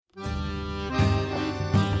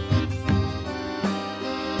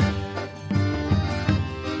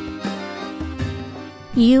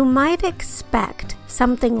You might expect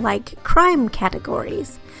something like crime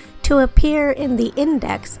categories to appear in the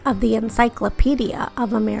index of the Encyclopedia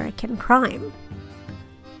of American Crime.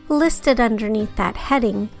 Listed underneath that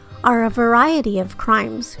heading are a variety of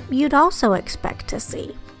crimes you'd also expect to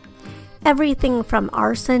see. Everything from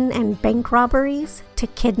arson and bank robberies to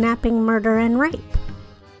kidnapping, murder, and rape.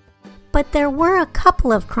 But there were a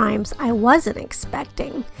couple of crimes I wasn't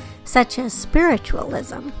expecting, such as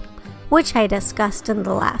spiritualism, which I discussed in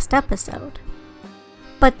the last episode.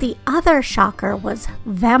 But the other shocker was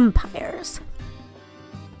vampires.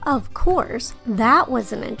 Of course, that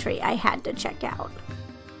was an entry I had to check out.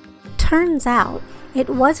 Turns out, it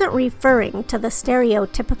wasn't referring to the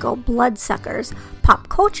stereotypical bloodsuckers pop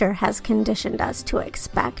culture has conditioned us to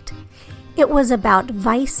expect. It was about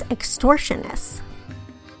vice extortionists.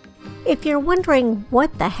 If you're wondering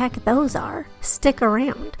what the heck those are, stick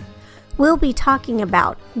around. We'll be talking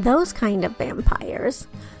about those kind of vampires,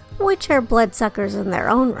 which are bloodsuckers in their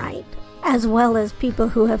own right, as well as people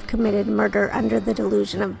who have committed murder under the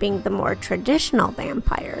delusion of being the more traditional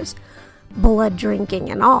vampires, blood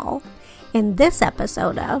drinking and all, in this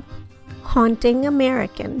episode of Haunting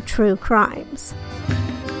American True Crimes.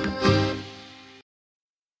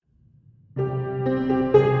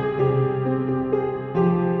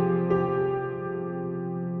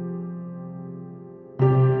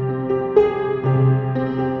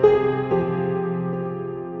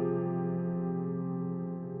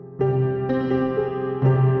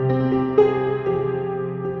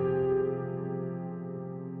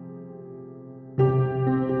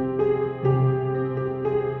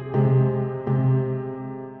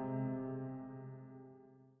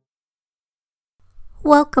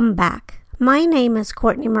 Welcome back. My name is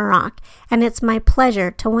Courtney Maroc, and it's my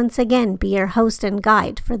pleasure to once again be your host and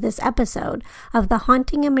guide for this episode of the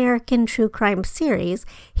Haunting American True Crime series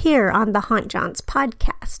here on the Haunt Jaunts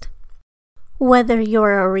podcast. Whether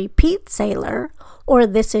you're a repeat sailor or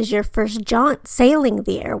this is your first jaunt sailing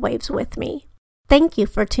the airwaves with me, thank you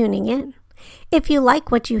for tuning in. If you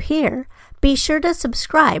like what you hear, be sure to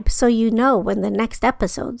subscribe so you know when the next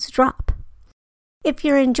episodes drop. If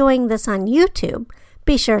you're enjoying this on YouTube,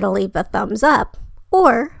 be sure to leave a thumbs up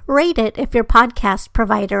or rate it if your podcast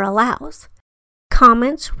provider allows.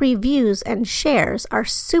 Comments, reviews, and shares are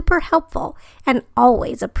super helpful and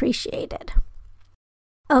always appreciated.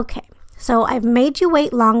 Okay, so I've made you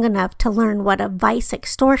wait long enough to learn what a vice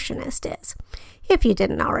extortionist is, if you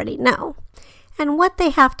didn't already know, and what they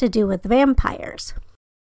have to do with vampires.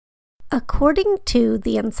 According to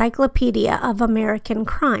the Encyclopedia of American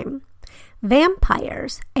Crime,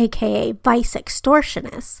 vampires, aka vice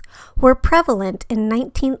extortionists, were prevalent in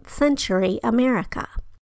 19th century America.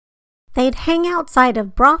 They'd hang outside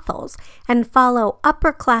of brothels and follow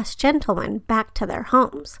upper-class gentlemen back to their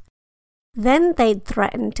homes. Then they'd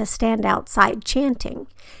threaten to stand outside chanting,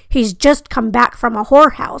 "He's just come back from a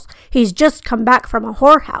whorehouse! He's just come back from a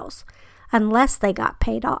whorehouse!" unless they got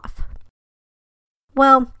paid off.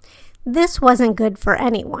 Well, this wasn't good for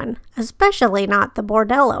anyone, especially not the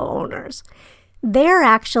bordello owners. They're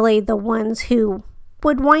actually the ones who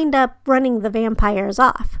would wind up running the vampires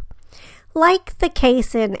off. Like the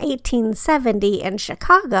case in 1870 in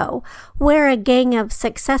Chicago, where a gang of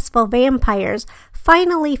successful vampires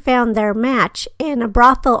finally found their match in a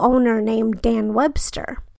brothel owner named Dan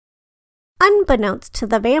Webster. Unbeknownst to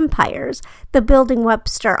the vampires, the building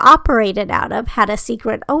Webster operated out of had a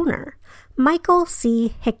secret owner, Michael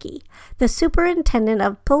C. Hickey, the superintendent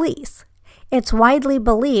of police. It's widely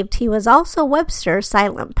believed he was also Webster's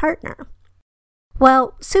silent partner.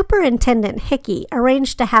 Well, Superintendent Hickey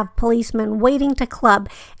arranged to have policemen waiting to club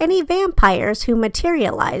any vampires who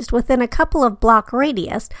materialized within a couple of block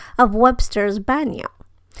radius of Webster's bagnio.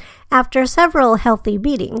 After several healthy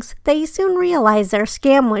beatings, they soon realized their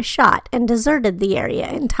scam was shot and deserted the area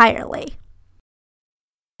entirely.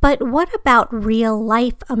 But what about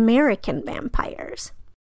real-life American vampires?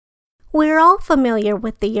 We're all familiar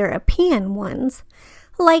with the European ones,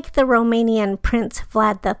 like the Romanian Prince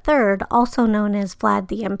Vlad III, also known as Vlad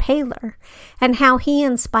the Impaler, and how he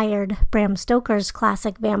inspired Bram Stoker's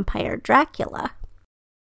classic vampire Dracula.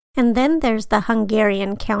 And then there's the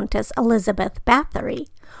Hungarian Countess Elizabeth Bathory,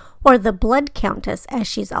 or the Blood Countess as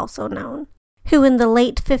she's also known, who in the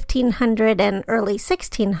late 1500s and early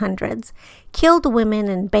 1600s killed women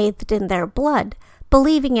and bathed in their blood,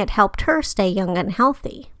 believing it helped her stay young and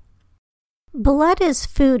healthy. Blood is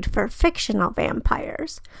food for fictional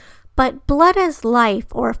vampires, but blood as life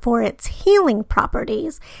or for its healing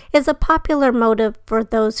properties is a popular motive for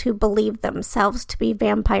those who believe themselves to be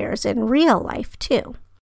vampires in real life too.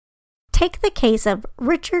 take the case of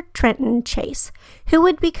Richard Trenton Chase, who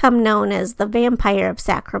would become known as the Vampire of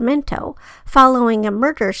Sacramento following a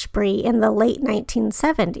murder spree in the late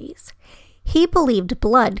 1970s. He believed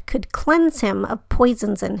blood could cleanse him of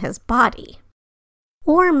poisons in his body.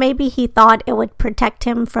 Or maybe he thought it would protect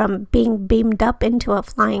him from being beamed up into a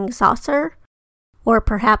flying saucer, or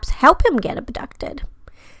perhaps help him get abducted.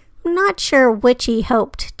 I'm not sure which he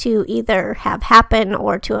hoped to either have happen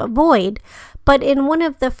or to avoid, but in one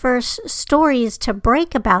of the first stories to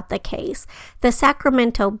break about the case, the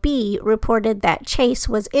Sacramento Bee reported that Chase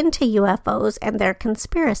was into UFOs and their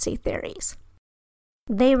conspiracy theories.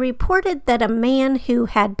 They reported that a man who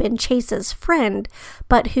had been Chase's friend,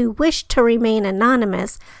 but who wished to remain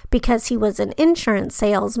anonymous because he was an insurance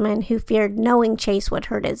salesman who feared knowing Chase would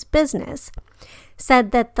hurt his business,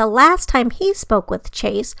 said that the last time he spoke with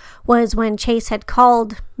Chase was when Chase had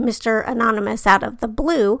called Mr. Anonymous out of the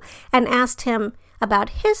blue and asked him about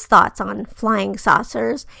his thoughts on flying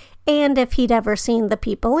saucers and if he'd ever seen the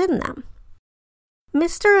people in them.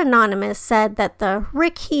 Mr. Anonymous said that the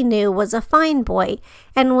Rick he knew was a fine boy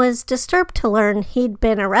and was disturbed to learn he'd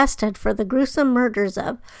been arrested for the gruesome murders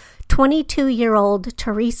of 22-year-old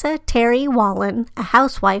Teresa Terry Wallen, a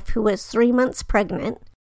housewife who was 3 months pregnant,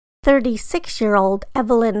 36-year-old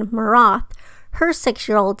Evelyn Maroth, her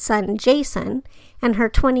 6-year-old son Jason, and her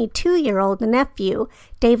 22-year-old nephew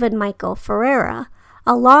David Michael Ferreira,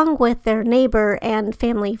 along with their neighbor and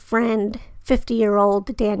family friend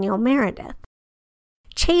 50-year-old Daniel Meredith.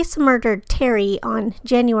 Chase murdered Terry on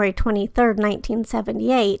January 23,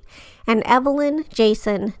 1978, and Evelyn,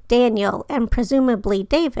 Jason, Daniel, and presumably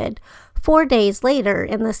David 4 days later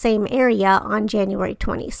in the same area on January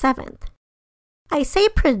 27th. I say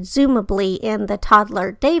presumably in the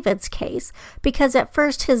toddler David's case because at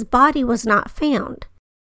first his body was not found.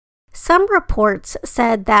 Some reports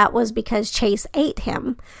said that was because Chase ate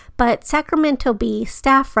him, but Sacramento Bee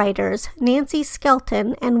staff writers Nancy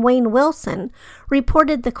Skelton and Wayne Wilson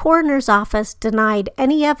reported the coroner's office denied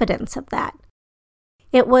any evidence of that.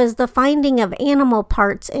 It was the finding of animal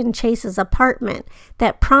parts in Chase's apartment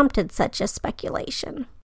that prompted such a speculation,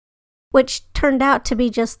 which turned out to be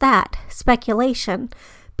just that, speculation,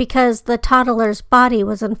 because the toddler's body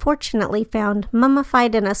was unfortunately found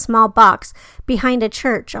mummified in a small box behind a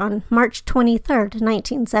church on March 23,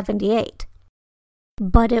 1978.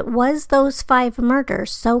 But it was those 5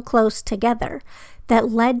 murders so close together that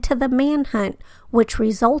led to the manhunt which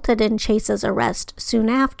resulted in Chase's arrest soon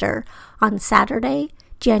after on Saturday,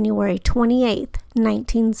 January 28,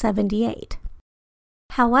 1978.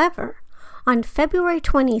 However, on February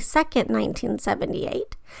 22,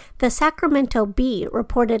 1978, the Sacramento Bee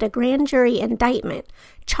reported a grand jury indictment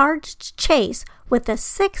charged Chase with a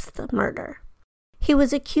 6th murder. He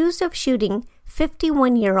was accused of shooting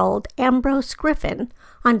 51-year-old Ambrose Griffin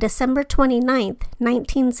on December 29,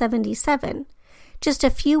 1977, just a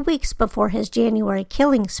few weeks before his January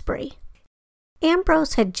killing spree.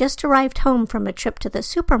 Ambrose had just arrived home from a trip to the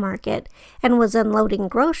supermarket and was unloading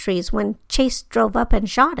groceries when Chase drove up and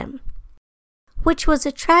shot him, which was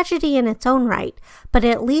a tragedy in its own right, but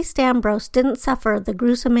at least Ambrose didn't suffer the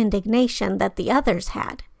gruesome indignation that the others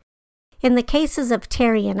had. In the cases of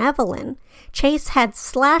Terry and Evelyn, Chase had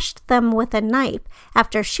slashed them with a knife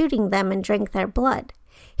after shooting them and drank their blood.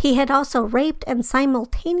 He had also raped and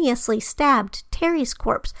simultaneously stabbed Terry's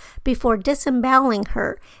corpse before disemboweling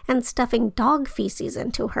her and stuffing dog feces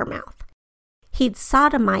into her mouth. He'd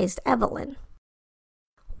sodomized Evelyn.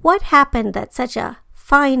 What happened that such a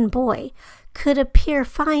fine boy could appear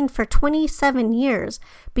fine for 27 years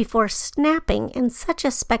before snapping in such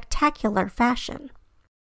a spectacular fashion?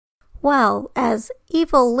 Well, as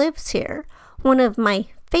Evil Lives Here, one of my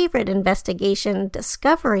favorite investigation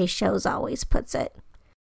discovery shows always puts it,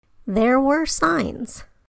 there were signs.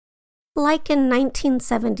 Like in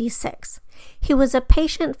 1976, he was a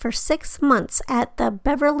patient for 6 months at the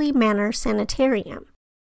Beverly Manor Sanitarium.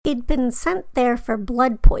 He'd been sent there for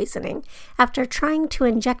blood poisoning after trying to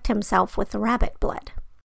inject himself with rabbit blood.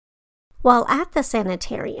 While at the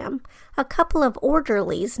sanitarium, a couple of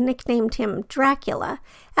orderlies nicknamed him Dracula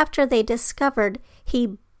after they discovered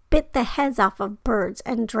he bit the heads off of birds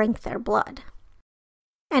and drank their blood.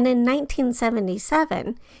 And in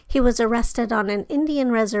 1977, he was arrested on an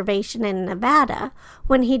Indian reservation in Nevada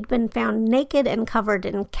when he'd been found naked and covered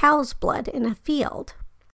in cow's blood in a field.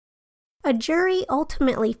 A jury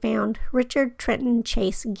ultimately found Richard Trenton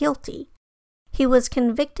Chase guilty. He was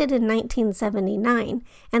convicted in 1979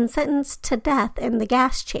 and sentenced to death in the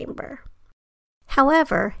gas chamber.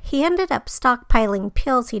 However, he ended up stockpiling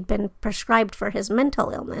pills he'd been prescribed for his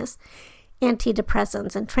mental illness,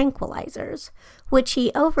 antidepressants and tranquilizers, which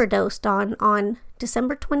he overdosed on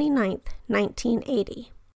December 29,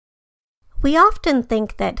 1980. We often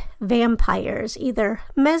think that vampires either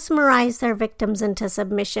mesmerize their victims into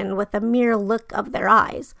submission with a mere look of their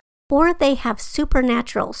eyes, or they have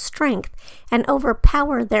supernatural strength and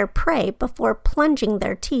overpower their prey before plunging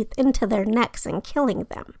their teeth into their necks and killing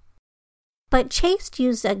them. But Chase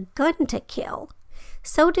used a gun to kill.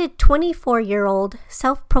 So did 24-year-old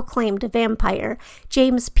self-proclaimed vampire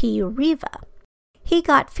James P. Riva. He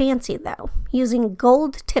got fancy, though, using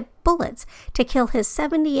gold-tipped bullets to kill his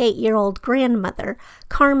 78-year-old grandmother,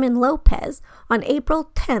 Carmen Lopez, on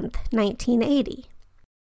April 10, 1980.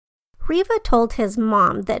 Riva told his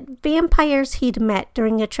mom that vampires he'd met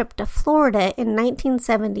during a trip to Florida in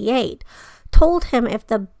 1978 told him if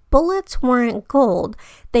the bullets weren't gold,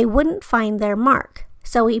 they wouldn't find their mark,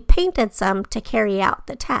 so he painted some to carry out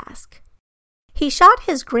the task. He shot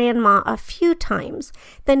his grandma a few times,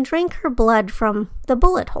 then drank her blood from the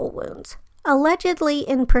bullet hole wounds, allegedly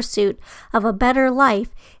in pursuit of a better life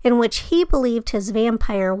in which he believed his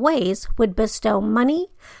vampire ways would bestow money,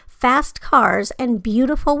 fast cars, and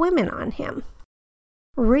beautiful women on him.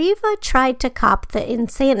 Riva tried to cop the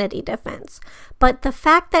insanity defense, but the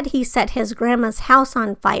fact that he set his grandma's house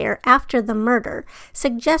on fire after the murder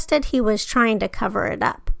suggested he was trying to cover it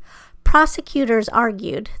up. Prosecutors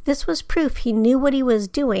argued this was proof he knew what he was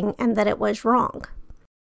doing and that it was wrong.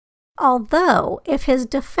 Although, if his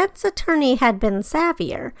defense attorney had been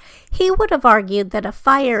savvier, he would have argued that a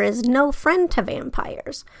fire is no friend to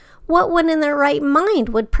vampires. What one in their right mind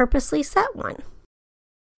would purposely set one?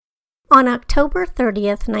 On October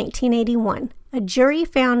 30th, 1981, a jury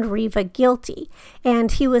found Riva guilty,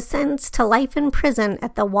 and he was sentenced to life in prison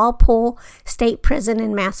at the Walpole State Prison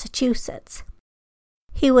in Massachusetts.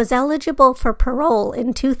 He was eligible for parole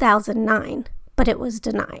in 2009, but it was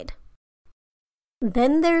denied.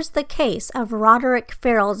 Then there's the case of Roderick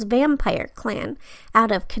Farrell's vampire clan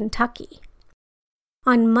out of Kentucky.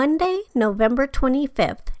 On Monday, November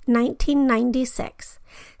 25th, 1996,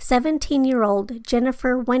 17-year-old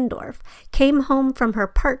Jennifer Wendorf came home from her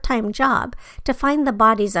part-time job to find the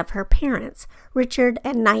bodies of her parents, Richard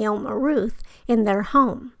and Naoma Ruth, in their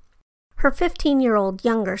home. Her 15-year-old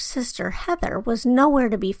younger sister, Heather, was nowhere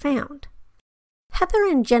to be found. Heather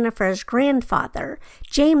and Jennifer's grandfather,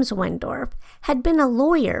 James Wendorf, had been a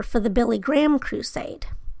lawyer for the Billy Graham crusade.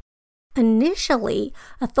 Initially,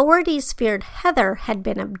 authorities feared Heather had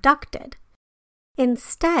been abducted.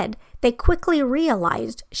 Instead, they quickly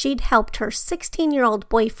realized she'd helped her 16-year-old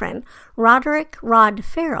boyfriend, Roderick "Rod"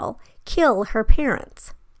 Farrell, kill her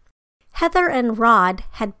parents. Heather and Rod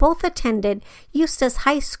had both attended Eustis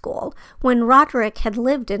High School when Roderick had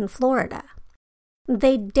lived in Florida.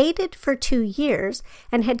 They dated for 2 years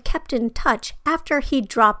and had kept in touch after he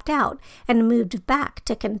dropped out and moved back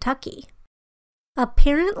to Kentucky.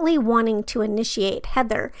 Apparently wanting to initiate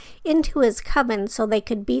Heather into his coven so they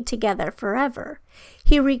could be together forever,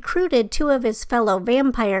 he recruited 2 of his fellow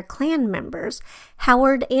vampire clan members,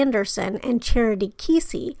 Howard Anderson and Charity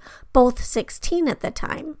Kesey, both 16 at the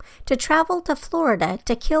time, to travel to Florida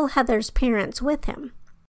to kill Heather's parents with him.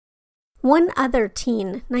 One other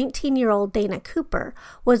teen, 19-year-old Dana Cooper,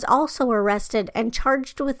 was also arrested and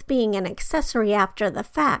charged with being an accessory after the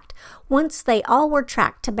fact once they all were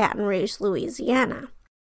tracked to Baton Rouge, Louisiana.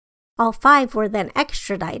 All 5 were then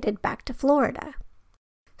extradited back to Florida.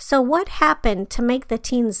 So what happened to make the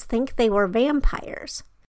teens think they were vampires?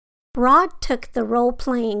 Rod took the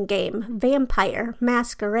role-playing game Vampire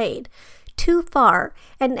Masquerade too far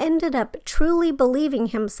and ended up truly believing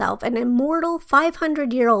himself an immortal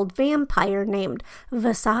 500-year-old vampire named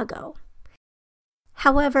Visago.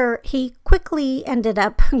 However, he quickly ended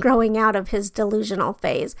up growing out of his delusional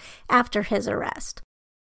phase after his arrest.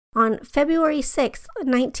 On February 6,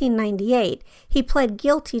 1998, he pled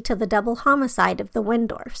guilty to the double homicide of the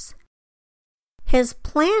Wendorfs. His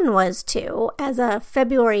plan was to, as a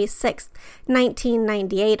February 6,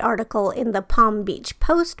 1998 article in the Palm Beach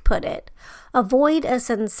Post put it, avoid a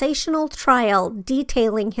sensational trial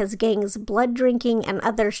detailing his gang's blood drinking and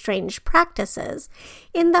other strange practices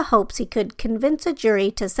in the hopes he could convince a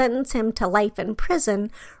jury to sentence him to life in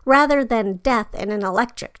prison rather than death in an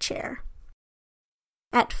electric chair.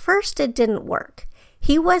 At first it didn't work.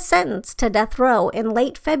 He was sentenced to death row in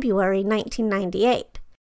late February 1998.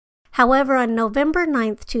 However, on November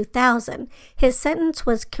 9, 2000, his sentence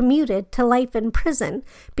was commuted to life in prison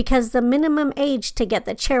because the minimum age to get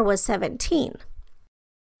the chair was 17.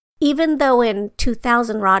 Even though in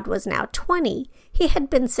 2000 Rod was now 20, he had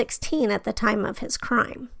been 16 at the time of his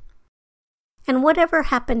crime. And whatever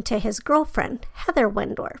happened to his girlfriend, Heather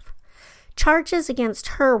Wendorf? charges against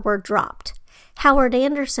her were dropped. Howard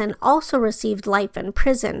Anderson also received life in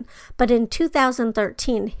prison, but in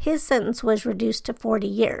 2013, his sentence was reduced to 40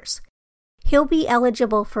 years. He'll be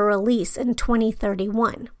eligible for release in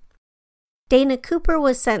 2031. Dana Cooper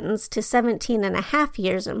was sentenced to 17.5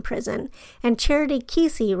 years in prison, and Charity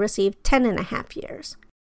Keesee received 10.5 years.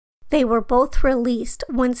 They were both released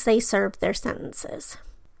once they served their sentences.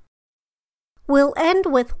 We'll end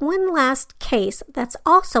with one last case that's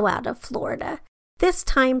also out of Florida, this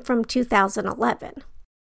time from 2011.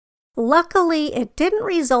 Luckily, it didn't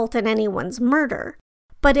result in anyone's murder,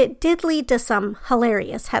 but it did lead to some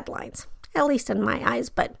hilarious headlines, at least in my eyes,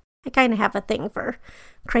 but I kind of have a thing for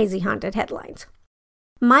crazy haunted headlines.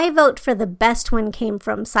 My vote for the best one came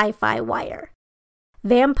from Sci-Fi Wire.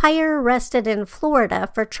 Vampire arrested in Florida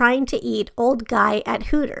for trying to eat old guy at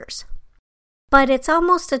Hooters. But it's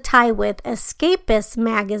almost a tie with Escapist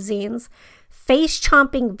magazine's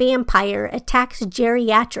face-chomping vampire attacks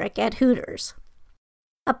geriatric at Hooters.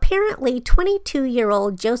 Apparently,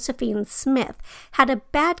 22-year-old Josephine Smith had a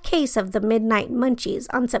bad case of the midnight munchies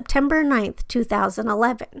on September 9,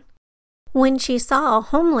 2011. When she saw a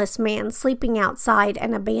homeless man sleeping outside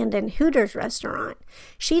an abandoned Hooters restaurant,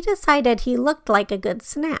 she decided he looked like a good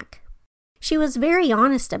snack. She was very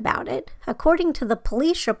honest about it. According to the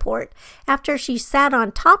police report, after she sat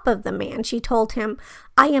on top of the man, she told him,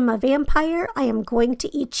 "I am a vampire, I am going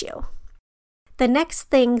to eat you." The next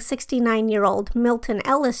thing 69-year-old Milton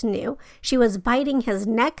Ellis knew, she was biting his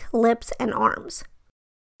neck, lips, and arms.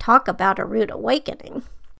 Talk about a rude awakening.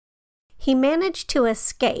 He managed to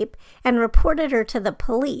escape and reported her to the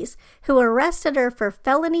police, who arrested her for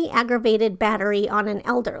felony aggravated battery on an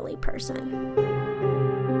elderly person.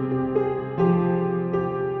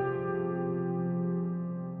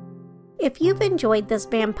 If you've enjoyed this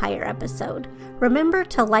vampire episode, remember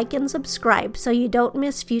to like and subscribe so you don't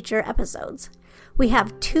miss future episodes. We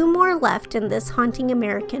have 2 more left in this Haunting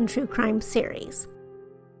American True Crime series.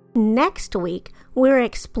 Next week, we're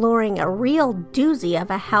exploring a real doozy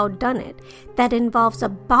of a howdunit that involves a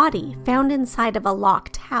body found inside of a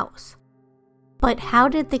locked house. But how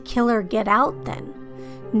did the killer get out then?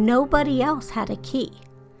 Nobody else had a key.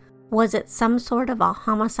 Was it some sort of a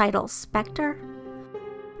homicidal specter?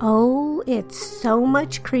 Oh, it's so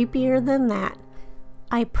much creepier than that.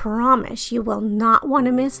 I promise you will not want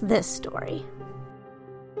to miss this story.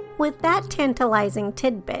 With that tantalizing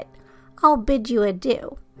tidbit, I'll bid you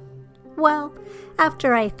adieu. Well,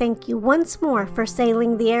 after I thank you once more for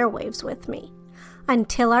sailing the airwaves with me.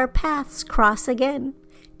 Until our paths cross again,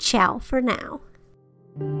 ciao for now.